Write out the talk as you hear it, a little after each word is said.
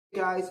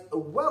Guys,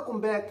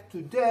 welcome back.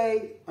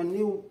 Today a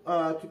new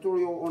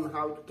tutorial on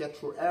how to catch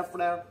your air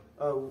flare.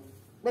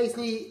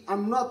 Basically,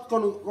 I'm not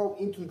gonna go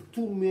into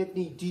too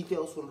many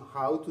details on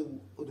how to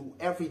do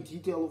every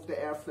detail of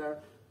the air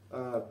flare,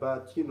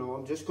 but you know,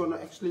 I'm just gonna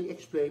actually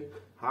explain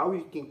how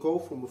you can go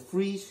from a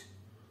freeze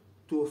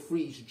to a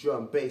freeze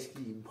jump.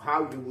 Basically,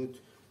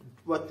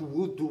 what you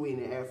would do in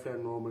an air flare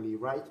normally,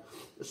 right?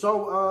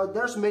 So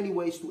there's many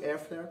ways to air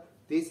flare.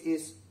 This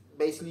is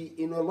basically,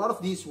 in a lot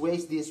of these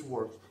ways this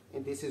works,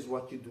 and this is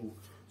what you do.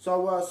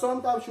 So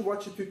sometimes you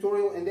watch a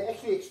tutorial and they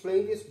actually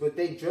explain this, but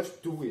they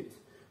just do it.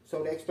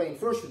 So they explain,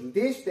 first you do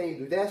this, then you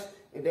do this,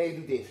 and then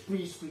you do this,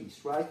 freeze, freeze,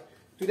 right?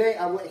 Today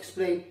I will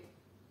explain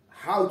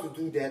how to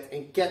do that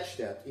and catch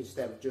that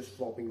instead of just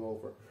flopping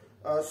over.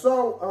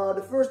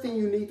 The first thing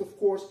you need, of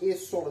course,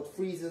 is solid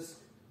freezes.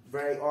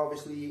 Very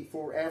obviously,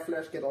 for air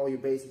flares, get all your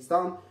basics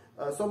done.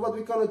 So what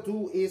we're gonna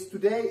do is,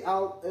 today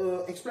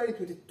I'll explain it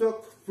with the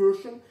tuck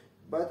version,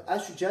 but I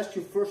suggest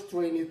you first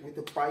train it with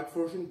the pike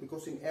version,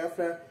 because in air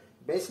flare,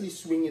 basically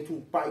swing it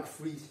to pike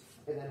freeze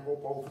and then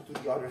hop over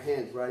to the other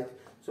hand, right?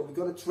 So we're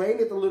gonna train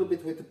it a little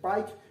bit with the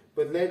pike,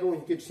 but later on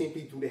you can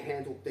simply do the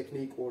hand hook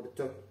technique or the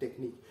tuck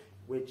technique,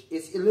 which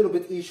is a little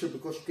bit easier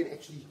because you can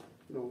actually,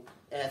 you know,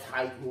 add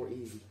height more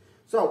easy.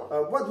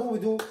 So what will we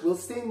do? We'll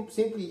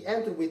simply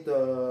enter with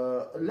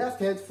the left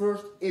hand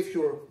first, if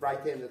you're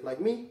right-handed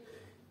like me,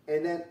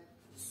 and then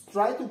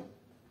try to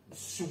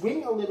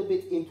swing a little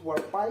bit into our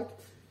pike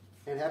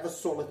and have a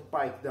solid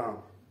pike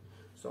down.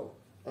 So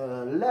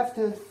left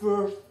hand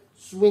first,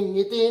 swing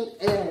it in,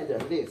 and there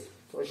it is.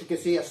 So as you can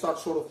see, I start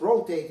sort of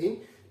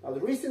rotating. Now the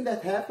reason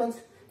that happens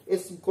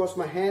is because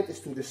my hand is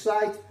to the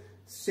side,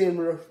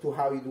 similar to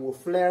how you do a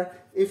flare.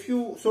 If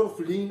you sort of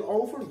lean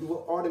over, you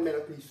will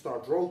automatically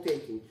start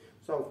rotating.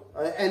 So,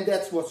 and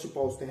that's what's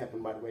supposed to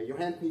happen, by the way. Your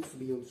hand needs to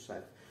be on the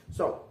side.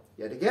 So,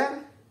 yet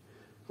again,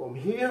 from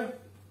here,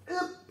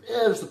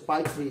 there's the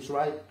pike freeze,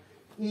 right?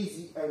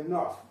 Easy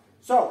enough.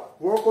 So,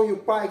 work on your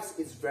pikes.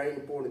 It's very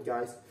important,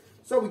 guys.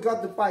 So, we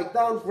got the pike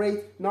down,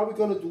 great. Now we're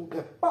going to do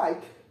the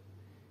pike,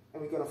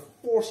 and we're going to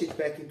force it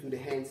back into the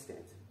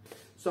handstand.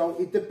 So,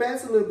 it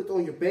depends a little bit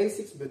on your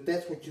basics, but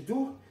that's what you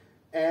do.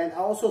 And I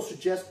also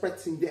suggest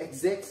practicing the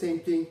exact same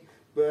thing,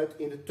 but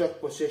in the tuck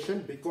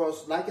position,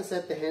 because like I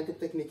said, the hand hook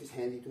technique is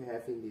handy to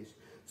have in this.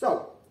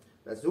 So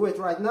let's do it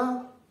right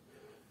now.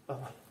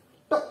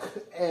 Tuck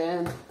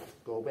and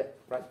go back,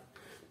 right?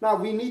 Now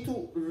we need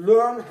to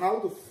learn how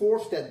to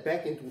force that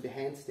back into the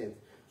handstand.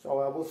 So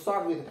I will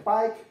start with the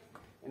pike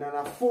and then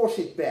I force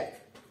it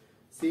back.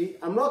 See,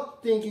 I'm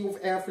not thinking of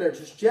air flare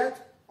just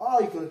yet.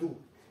 All you're gonna do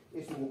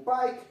is do a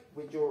pike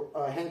with your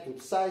hand to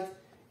the side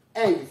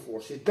and you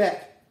force it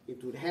back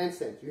into the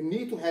handstand. You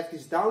need to have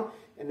this down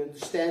and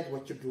understand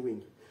what you're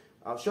doing.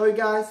 I'll show you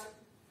guys.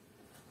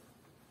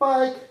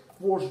 Pike,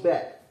 force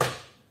back.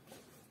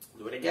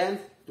 Do it again.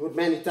 Do it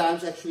many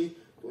times actually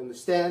to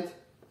understand.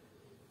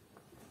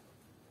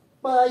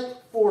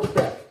 Pike, force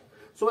back.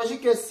 So as you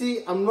can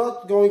see, I'm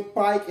not going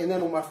pike and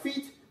then on my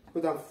feet,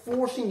 but I'm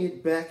forcing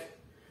it back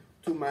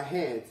to my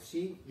hand.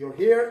 See, you're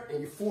here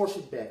and you force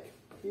it back.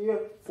 Here,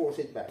 force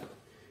it back.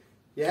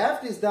 You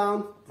have this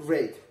down,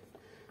 great.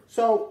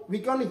 So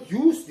we're going to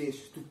use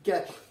this to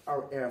catch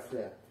our air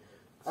flare.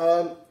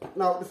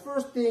 Now the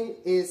first thing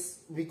is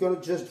we're going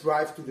to just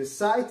drive to the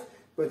side,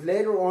 but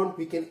later on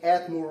we can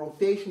add more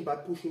rotation by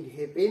pushing the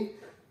hip in.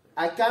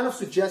 I kind of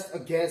suggest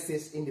against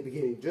this in the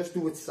beginning, just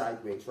do it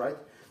sideways, right?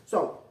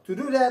 So to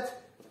do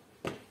that,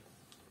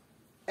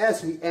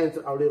 as we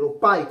enter our little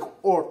pike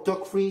or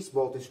tuck freeze,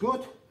 both is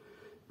good,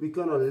 we're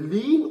going to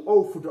lean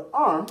over the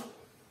arm,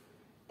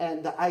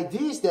 and the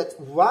idea is that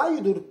while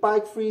you do the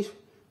pike freeze,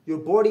 your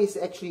body is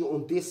actually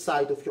on this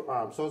side of your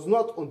arm. So it's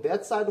not on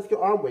that side of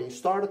your arm where you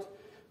started,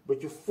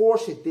 but you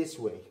force it this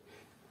way.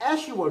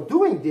 As you are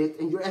doing this,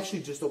 and you're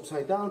actually just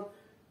upside down,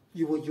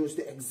 you will use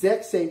the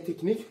exact same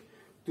technique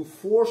to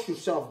force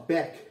yourself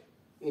back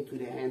into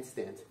the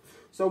handstand.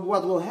 So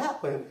what will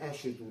happen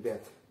as you do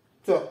that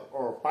tuck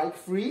or pike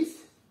freeze,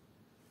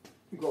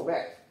 you go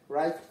back,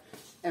 right?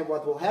 And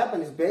what will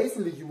happen is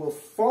basically you will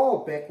fall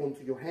back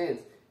onto your hand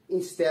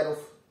instead of,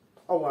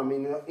 oh, I'm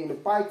in a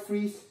pike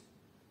freeze,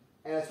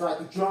 and I try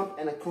to jump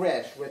and I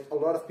crash, where a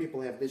lot of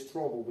people have this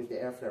trouble with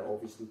the air flare,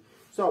 obviously.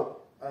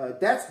 So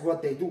that's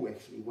what they do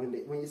actually.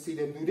 When you see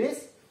them do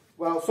this,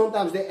 well,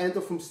 sometimes they enter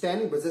from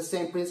standing, but it's the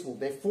same principle.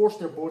 They force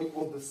their body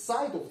on the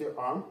side of their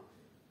arm,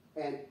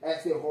 and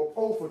as they hop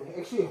over, they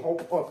actually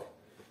hop up.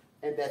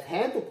 And that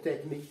hand hook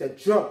technique, that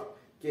jump,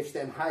 gives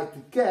them height to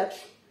catch,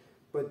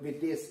 but with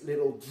this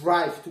little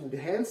drive to the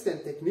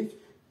handstand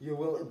technique, you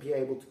will be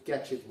able to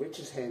catch it, which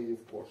is handy,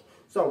 of course.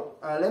 So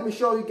let me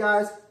show you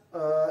guys.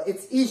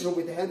 It's easier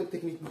with the hand hook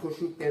technique because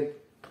you can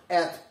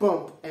add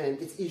pump and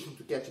it's easier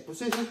to catch a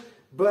position,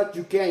 but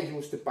you can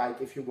use the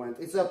pike if you want.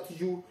 It's up to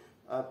you.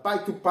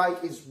 Pike to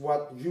pike is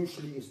what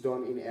usually is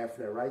done in air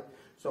flare, right?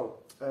 So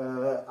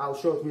I'll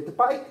show it with the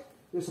pike.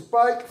 There's a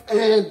pike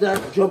and then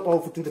jump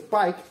over to the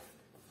pike,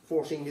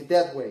 forcing it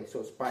that way. So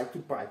it's pike to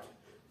pike.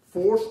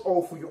 Force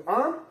over your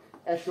arm.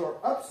 As you're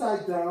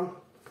upside down,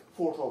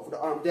 force over the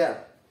arm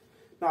there.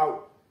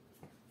 Now,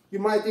 you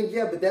might think,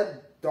 yeah, but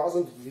that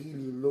doesn't really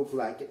look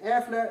like an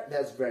air flare.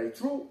 That's very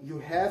true. You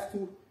have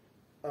to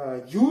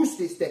use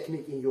this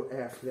technique in your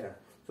air flare.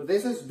 So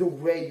this is the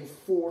way you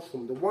force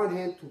from the one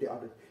hand to the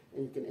other,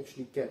 and you can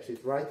actually catch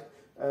it, right?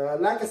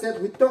 Like I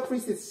said, with tuck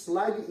freeze it's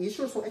slightly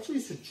easier, so I actually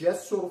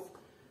suggest sort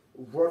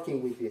of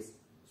working with this.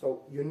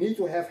 So you need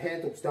to have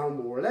hand hooks down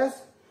more or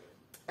less.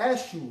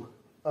 As you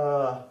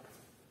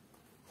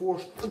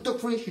force the tuck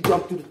freeze, you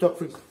jump to the tuck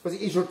freeze, because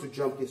it's easier to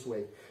jump this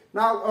way.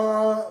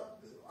 Now,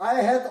 I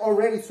had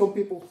already some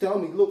people tell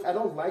me, look, I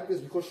don't like this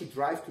because you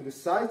drive to the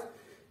side.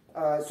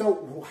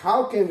 So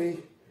how can we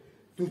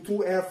do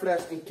two air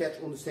flares and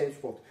catch on the same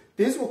spot?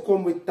 This will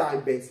come with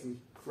time basically,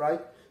 right?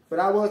 But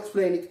I will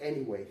explain it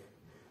anyway.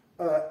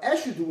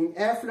 As you're doing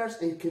air flares,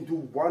 and you can do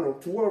one or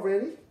two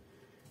already,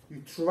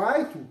 you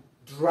try to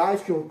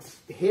drive your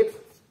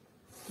hip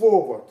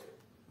forward.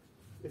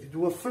 If you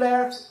do a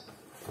flare,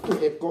 the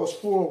hip goes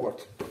forward.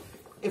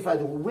 If I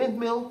do a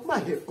windmill, my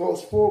hip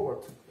goes forward.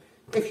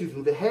 If you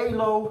do the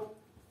halo,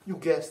 you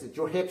guessed it,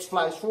 your hips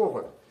flies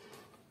forward.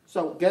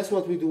 So guess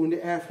what we do in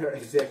the air flare?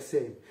 Exact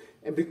same.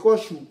 And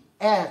because you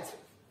add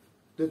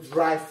the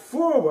drive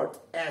forward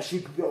as you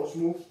go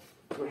smooth,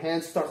 your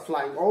hands start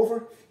flying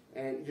over,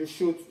 and you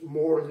should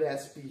more or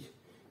less be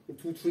in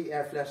 2-3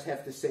 air flares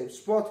have the same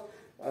spot.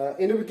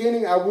 In the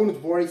beginning, I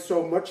wouldn't worry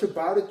so much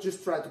about it.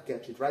 Just try to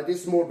catch it, right?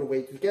 This is more the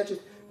way to catch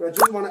it. But I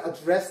just want to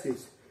address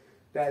this,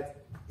 that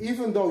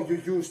even though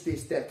you use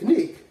this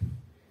technique,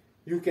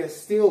 you can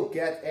still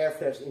get air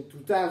flares in 2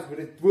 times, but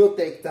it will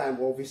take time,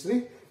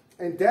 obviously.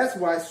 And that's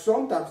why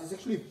sometimes it's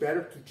actually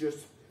better to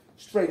just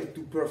straight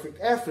do perfect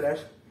air flares.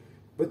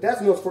 But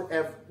that's not for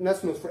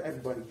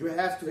everybody. You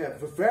have to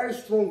have a very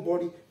strong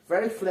body,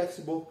 very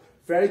flexible,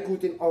 very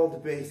good in all the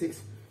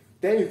basics.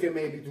 Then you can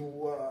maybe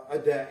do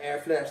the air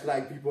flares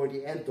like B-Boy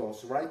the End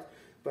does, right?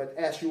 But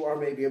as you are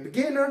maybe a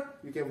beginner,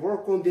 you can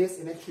work on this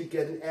and actually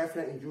get an air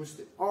flare and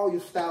use all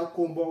your style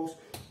combos,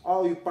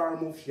 all your power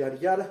moves, yada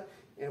yada,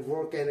 and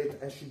work at it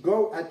as you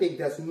go. I think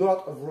that's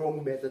not a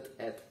wrong method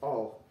at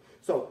all.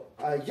 So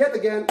yet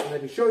again,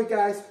 let me show you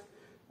guys.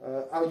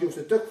 I'll use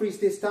the tuck freeze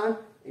this time,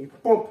 and you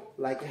pump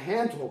like a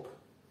hand hop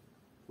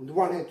from the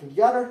one hand to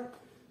the other,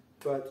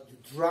 but you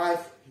drive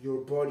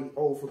your body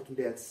over to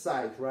that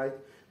side, right?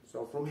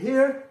 So from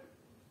here,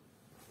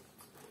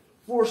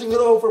 forcing it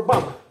over,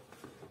 bump.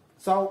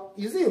 So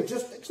you see, I'm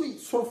just actually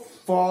sort of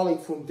falling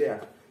from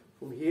there.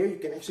 From here, you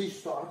can actually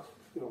start,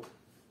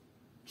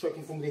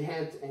 chucking from the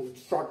hand and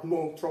start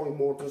throwing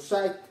more to the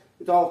side.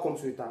 It all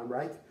comes with time,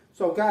 right?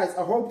 So guys,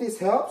 I hope this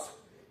helps.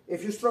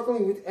 If you're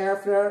struggling with air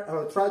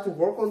flare, try to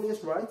work on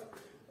this, right?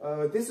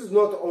 This is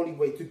not the only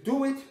way to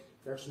do it.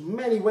 There's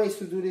many ways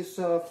to do this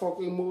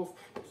fucking move.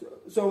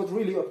 So it's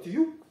really up to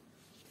you.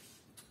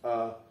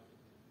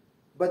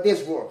 But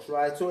this works,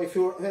 right? So if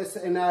you're,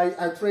 and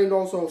I trained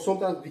also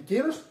sometimes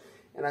beginners,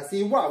 and I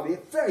see, wow, we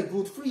have very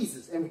good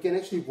freezes, and we can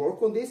actually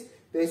work on this.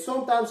 They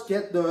sometimes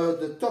get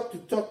the tuck to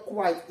tuck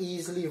quite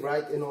easily,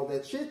 right, and all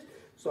that shit.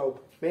 So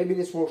maybe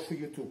this works for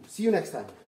you too. See you next time.